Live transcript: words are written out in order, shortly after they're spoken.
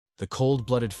The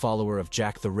cold-blooded follower of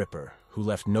Jack the Ripper, who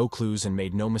left no clues and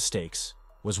made no mistakes,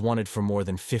 was wanted for more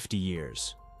than 50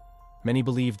 years. Many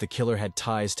believed the killer had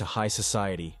ties to high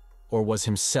society or was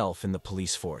himself in the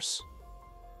police force.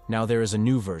 Now there is a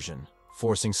new version,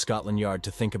 forcing Scotland Yard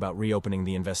to think about reopening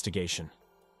the investigation.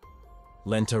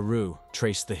 Lenta Rue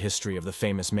traced the history of the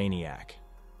famous maniac.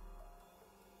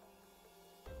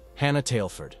 Hannah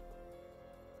Tailford.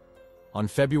 On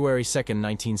February 2,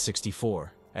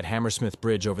 1964, at Hammersmith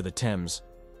Bridge over the Thames,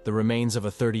 the remains of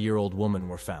a 30-year-old woman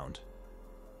were found.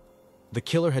 The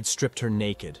killer had stripped her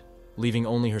naked, leaving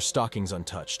only her stockings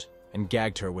untouched, and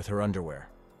gagged her with her underwear.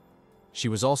 She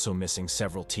was also missing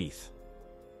several teeth.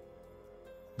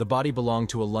 The body belonged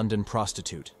to a London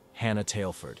prostitute, Hannah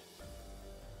Tailford.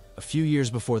 A few years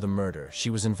before the murder, she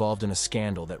was involved in a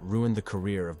scandal that ruined the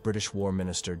career of British War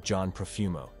Minister John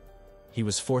Profumo. He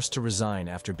was forced to resign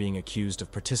after being accused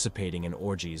of participating in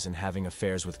orgies and having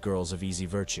affairs with girls of easy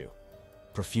virtue.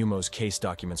 Profumo's case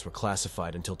documents were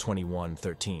classified until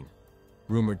 2113,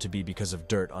 rumored to be because of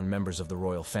dirt on members of the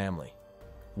royal family.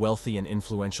 Wealthy and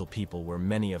influential people were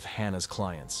many of Hannah's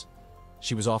clients.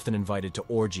 She was often invited to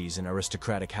orgies in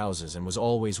aristocratic houses and was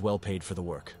always well paid for the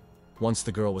work. Once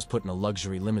the girl was put in a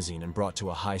luxury limousine and brought to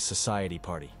a high society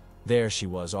party. There she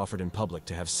was offered in public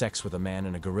to have sex with a man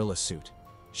in a gorilla suit.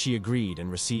 She agreed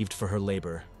and received for her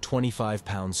labor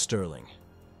 £25 sterling.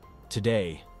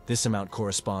 Today, this amount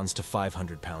corresponds to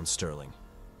 £500 sterling,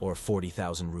 or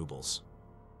 40,000 rubles.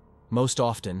 Most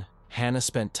often, Hannah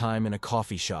spent time in a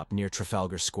coffee shop near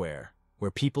Trafalgar Square,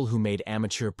 where people who made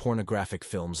amateur pornographic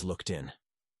films looked in.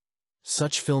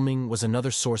 Such filming was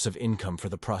another source of income for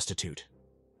the prostitute.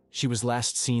 She was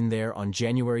last seen there on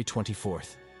January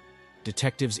 24th.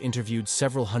 Detectives interviewed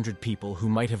several hundred people who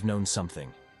might have known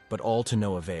something, but all to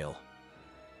no avail.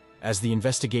 As the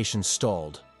investigation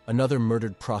stalled, another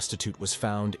murdered prostitute was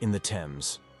found in the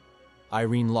Thames.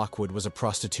 Irene Lockwood was a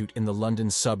prostitute in the London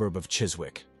suburb of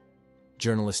Chiswick.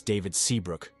 Journalist David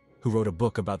Seabrook, who wrote a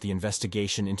book about the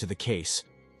investigation into the case,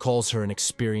 calls her an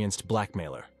experienced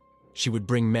blackmailer. She would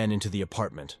bring men into the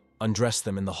apartment, undress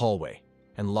them in the hallway,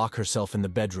 and lock herself in the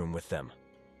bedroom with them.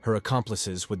 Her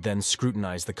accomplices would then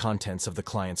scrutinize the contents of the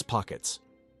client's pockets.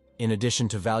 In addition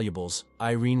to valuables,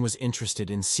 Irene was interested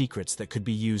in secrets that could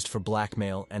be used for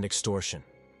blackmail and extortion.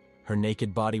 Her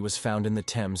naked body was found in the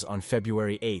Thames on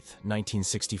February 8,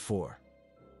 1964.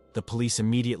 The police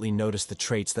immediately noticed the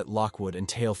traits that Lockwood and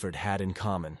Tailford had in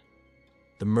common.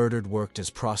 The murdered worked as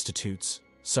prostitutes,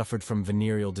 suffered from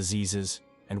venereal diseases,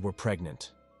 and were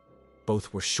pregnant.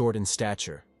 Both were short in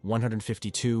stature,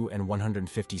 152 and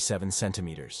 157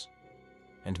 centimeters.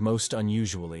 And most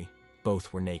unusually,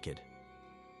 both were naked.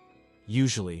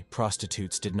 Usually,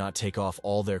 prostitutes did not take off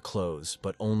all their clothes,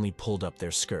 but only pulled up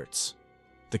their skirts.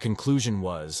 The conclusion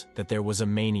was that there was a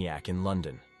maniac in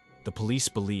London. The police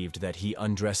believed that he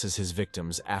undresses his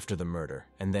victims after the murder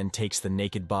and then takes the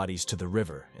naked bodies to the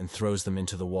river and throws them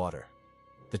into the water.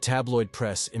 The tabloid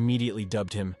press immediately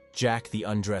dubbed him Jack the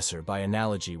Undresser by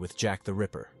analogy with Jack the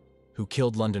Ripper, who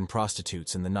killed London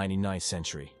prostitutes in the 99th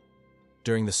century.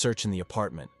 During the search in the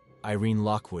apartment, Irene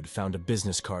Lockwood found a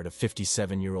business card of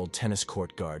 57-year-old tennis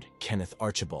court guard Kenneth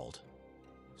Archibald.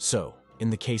 So, in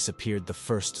the case appeared the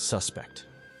first suspect.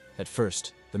 At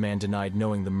first, the man denied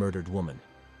knowing the murdered woman,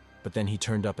 but then he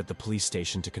turned up at the police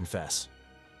station to confess.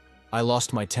 "I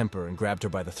lost my temper and grabbed her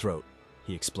by the throat,"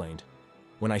 he explained.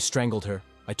 "When I strangled her,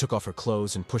 I took off her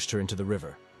clothes and pushed her into the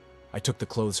river. I took the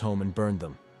clothes home and burned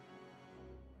them."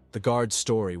 The guard's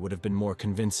story would have been more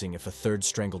convincing if a third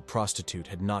strangled prostitute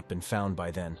had not been found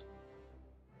by then.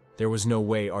 There was no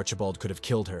way Archibald could have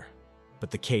killed her, but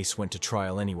the case went to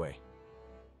trial anyway.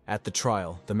 At the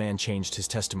trial, the man changed his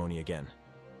testimony again.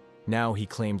 Now he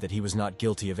claimed that he was not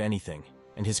guilty of anything,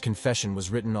 and his confession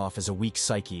was written off as a weak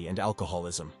psyche and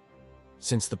alcoholism.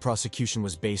 Since the prosecution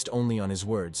was based only on his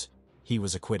words, he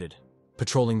was acquitted.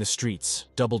 Patrolling the streets,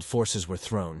 doubled forces were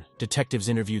thrown. Detectives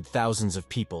interviewed thousands of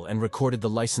people and recorded the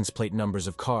license plate numbers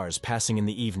of cars passing in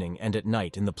the evening and at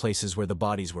night in the places where the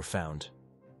bodies were found.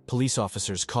 Police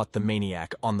officers caught the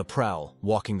maniac on the prowl,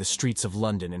 walking the streets of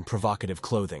London in provocative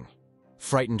clothing.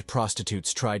 Frightened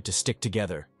prostitutes tried to stick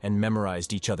together and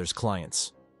memorized each other's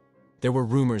clients. There were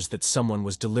rumors that someone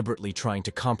was deliberately trying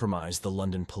to compromise the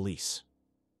London police.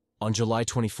 On July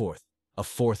 24th, a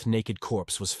fourth naked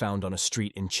corpse was found on a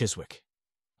street in Chiswick.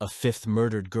 A fifth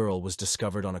murdered girl was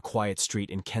discovered on a quiet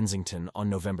street in Kensington on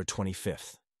November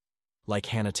 25th. Like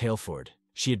Hannah Tailford,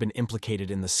 she had been implicated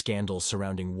in the scandal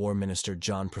surrounding War Minister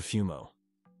John Profumo.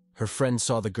 Her friend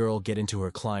saw the girl get into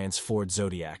her client's Ford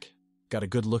Zodiac, got a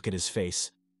good look at his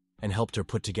face, and helped her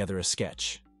put together a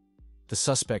sketch. The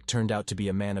suspect turned out to be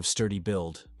a man of sturdy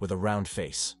build, with a round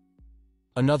face.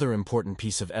 Another important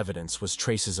piece of evidence was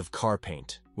traces of car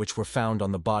paint, which were found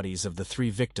on the bodies of the 3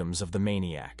 victims of the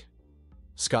maniac.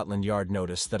 Scotland Yard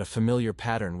noticed that a familiar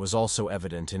pattern was also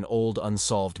evident in old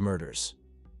unsolved murders.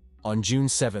 On June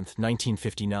 7,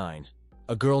 1959,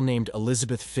 a girl named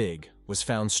Elizabeth Figg was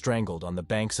found strangled on the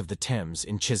banks of the Thames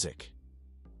in Chiswick.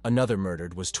 Another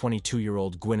murdered was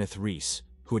 22-year-old Gwyneth Rees,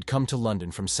 who had come to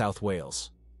London from South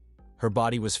Wales. Her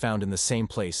body was found in the same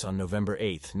place on November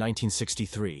 8,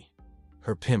 1963.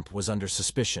 Her pimp was under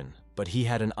suspicion, but he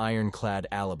had an ironclad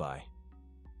alibi.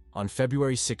 On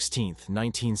February 16,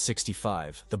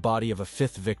 1965, the body of a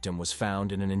 5th victim was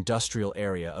found in an industrial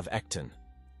area of Ecton.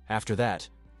 After that,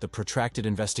 the protracted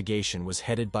investigation was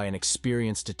headed by an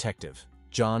experienced detective,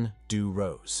 John Du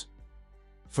Rose.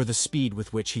 For the speed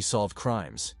with which he solved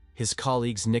crimes, his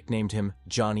colleagues nicknamed him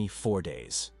Johnny 4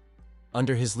 Days.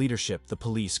 Under his leadership, the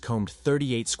police combed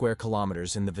 38 square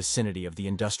kilometers in the vicinity of the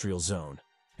industrial zone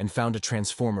and found a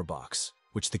transformer box,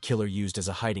 which the killer used as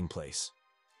a hiding place.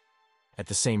 At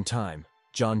the same time,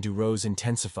 John Du Rose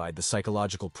intensified the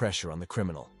psychological pressure on the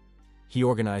criminal. He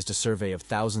organized a survey of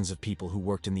thousands of people who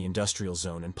worked in the industrial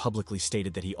zone and publicly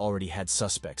stated that he already had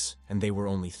suspects, and they were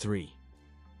only 3.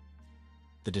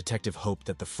 The detective hoped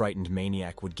that the frightened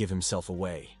maniac would give himself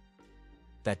away.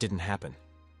 That didn't happen,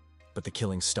 but the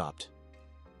killing stopped.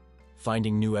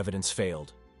 Finding new evidence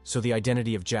failed, so the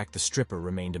identity of Jack the Stripper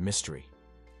remained a mystery.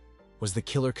 Was the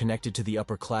killer connected to the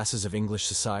upper classes of English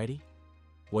society?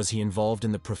 Was he involved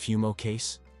in the Profumo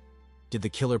case? Did the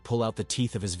killer pull out the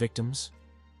teeth of his victims?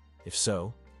 If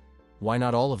so, why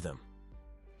not all of them?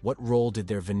 What role did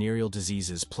their venereal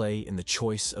diseases play in the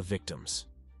choice of victims?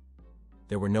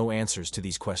 There were no answers to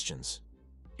these questions.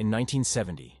 In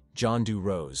 1970, John Du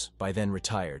Rose, by then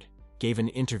retired, gave an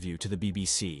interview to the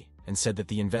BBC and said that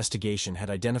the investigation had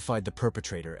identified the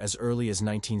perpetrator as early as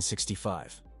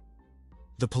 1965.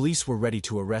 The police were ready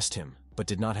to arrest him, but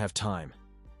did not have time.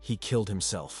 He killed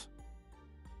himself.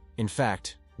 In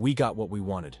fact, we got what we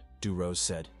wanted, Du Rose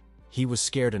said. He was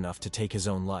scared enough to take his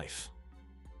own life.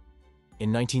 In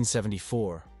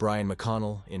 1974, Brian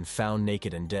McConnell, in Found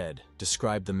Naked and Dead,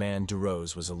 described the man Du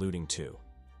Rose was alluding to.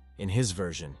 In his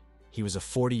version, he was a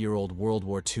 40-year-old World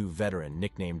War II veteran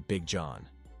nicknamed Big John.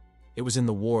 It was in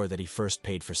the war that he first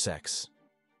paid for sex.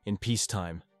 In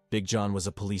peacetime, Big John was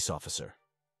a police officer.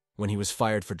 When he was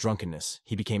fired for drunkenness,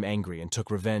 he became angry and took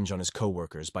revenge on his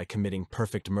co-workers by committing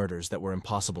perfect murders that were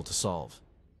impossible to solve.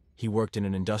 He worked in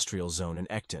an industrial zone in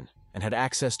Ecton and had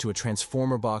access to a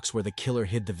transformer box where the killer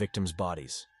hid the victims'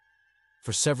 bodies.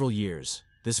 For several years,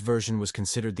 this version was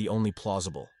considered the only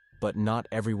plausible, but not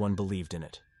everyone believed in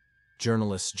it.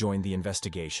 Journalists joined the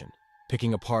investigation,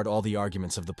 picking apart all the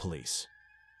arguments of the police.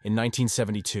 In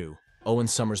 1972, Owen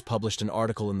Summers published an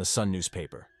article in the Sun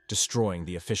newspaper, destroying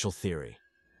the official theory.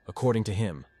 According to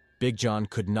him, Big John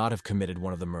could not have committed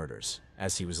one of the murders,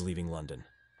 as he was leaving London.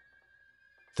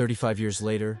 35 years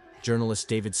later, journalist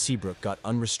David Seabrook got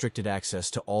unrestricted access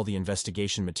to all the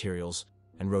investigation materials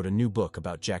and wrote a new book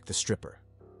about Jack the Stripper.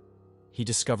 He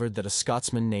discovered that a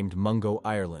Scotsman named Mungo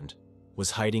Ireland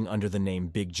was hiding under the name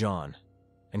Big John,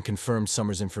 and confirmed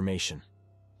Summers' information.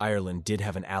 Ireland did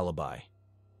have an alibi,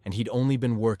 and he'd only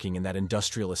been working in that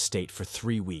industrial estate for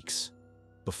 3 weeks.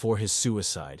 Before his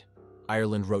suicide,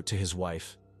 Ireland wrote to his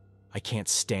wife, "I can't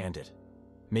stand it.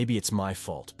 Maybe it's my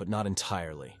fault, but not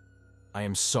entirely. I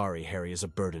am sorry Harry is a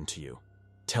burden to you.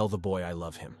 Tell the boy I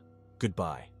love him.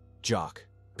 Goodbye. Jock.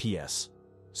 P.S.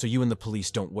 So you and the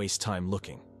police don't waste time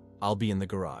looking. I'll be in the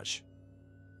garage."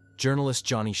 Journalist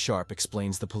Johnny Sharp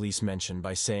explains the police mention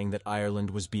by saying that Ireland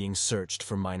was being searched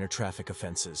for minor traffic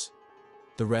offenses.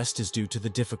 The rest is due to the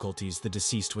difficulties the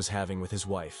deceased was having with his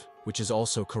wife, which is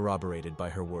also corroborated by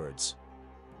her words.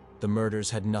 The murders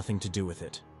had nothing to do with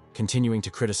it. Continuing to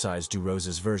criticize Du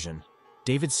Rose's version,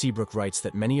 David Seabrook writes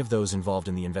that many of those involved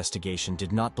in the investigation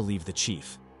did not believe the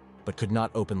chief, but could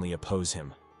not openly oppose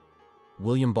him.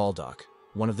 William Baldock,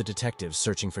 one of the detectives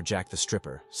searching for Jack the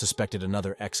Stripper, suspected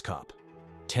another ex-cop.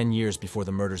 10 years before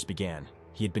the murders began,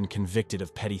 he had been convicted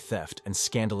of petty theft and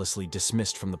scandalously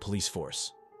dismissed from the police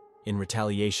force. In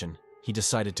retaliation, he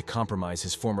decided to compromise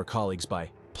his former colleagues by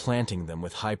planting them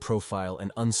with high-profile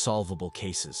and unsolvable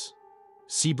cases.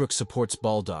 Seabrook supports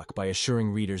Baldock by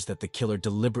assuring readers that the killer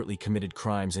deliberately committed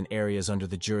crimes in areas under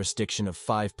the jurisdiction of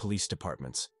 5 police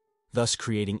departments, thus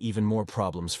creating even more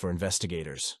problems for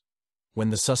investigators. When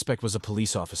the suspect was a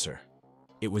police officer,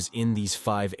 it was in these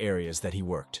 5 areas that he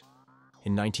worked.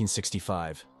 In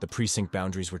 1965, the precinct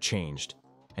boundaries were changed,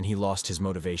 and he lost his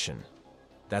motivation.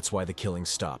 That's why the killing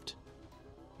stopped.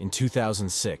 In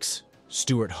 2006,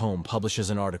 Stuart Home publishes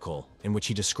an article in which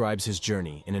he describes his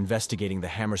journey in investigating the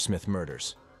Hammersmith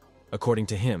murders. According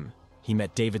to him, he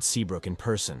met David Seabrook in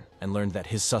person and learned that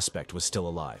his suspect was still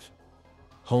alive.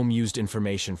 Holmes used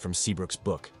information from Seabrook's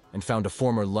book and found a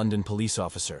former London police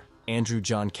officer, Andrew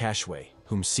John Cashway,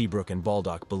 whom Seabrook and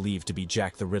Baldock believed to be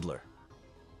Jack the Riddler.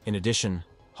 In addition,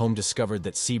 Holmes discovered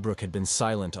that Seabrook had been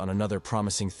silent on another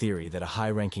promising theory that a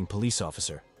high-ranking police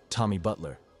officer, Tommy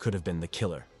Butler, could have been the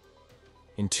killer.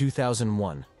 In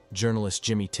 2001, journalist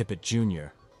Jimmy Tippett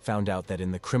Jr. found out that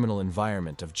in the criminal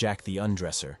environment of Jack the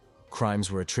Undresser,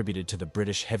 crimes were attributed to the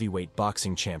British heavyweight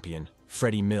boxing champion,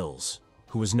 Freddie Mills,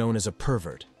 who was known as a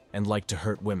pervert and liked to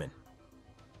hurt women.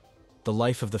 The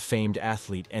life of the famed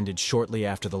athlete ended shortly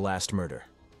after the last murder.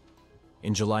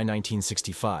 In July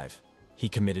 1965, he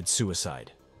committed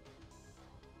suicide.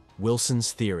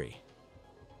 Wilson's theory.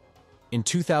 In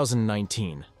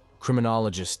 2019,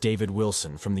 criminologist David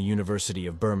Wilson from the University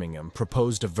of Birmingham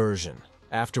proposed a version,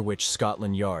 after which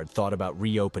Scotland Yard thought about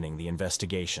reopening the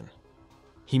investigation.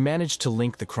 He managed to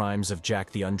link the crimes of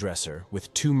Jack the Undresser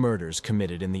with two murders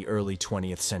committed in the early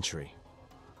 20th century.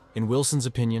 In Wilson's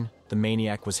opinion, the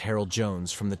maniac was Harold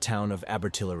Jones from the town of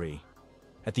Abertillery.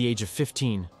 At the age of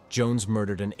 15, Jones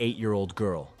murdered an 8-year-old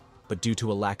girl, but due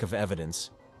to a lack of evidence,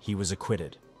 he was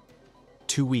acquitted.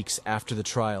 2 weeks after the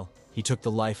trial, he took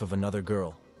the life of another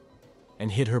girl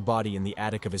and hid her body in the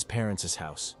attic of his parents'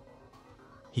 house.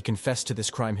 He confessed to this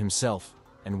crime himself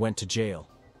and went to jail.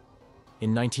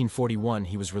 In 1941,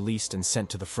 he was released and sent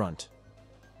to the front.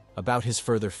 About his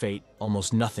further fate,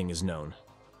 almost nothing is known.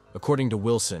 According to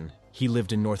Wilson, he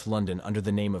lived in North London under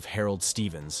the name of Harold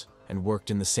Stevens and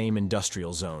worked in the same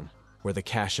industrial zone, where the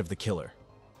cache of the killer.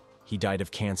 He died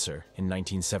of cancer in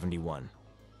 1971.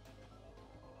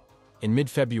 In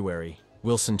mid-February,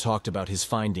 Wilson talked about his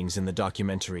findings in the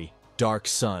documentary Dark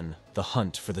Sun: The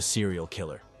Hunt for the Serial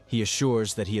Killer. He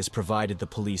assures that he has provided the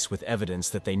police with evidence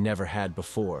that they never had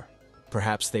before.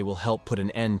 Perhaps they will help put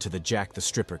an end to the Jack the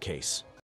Stripper case.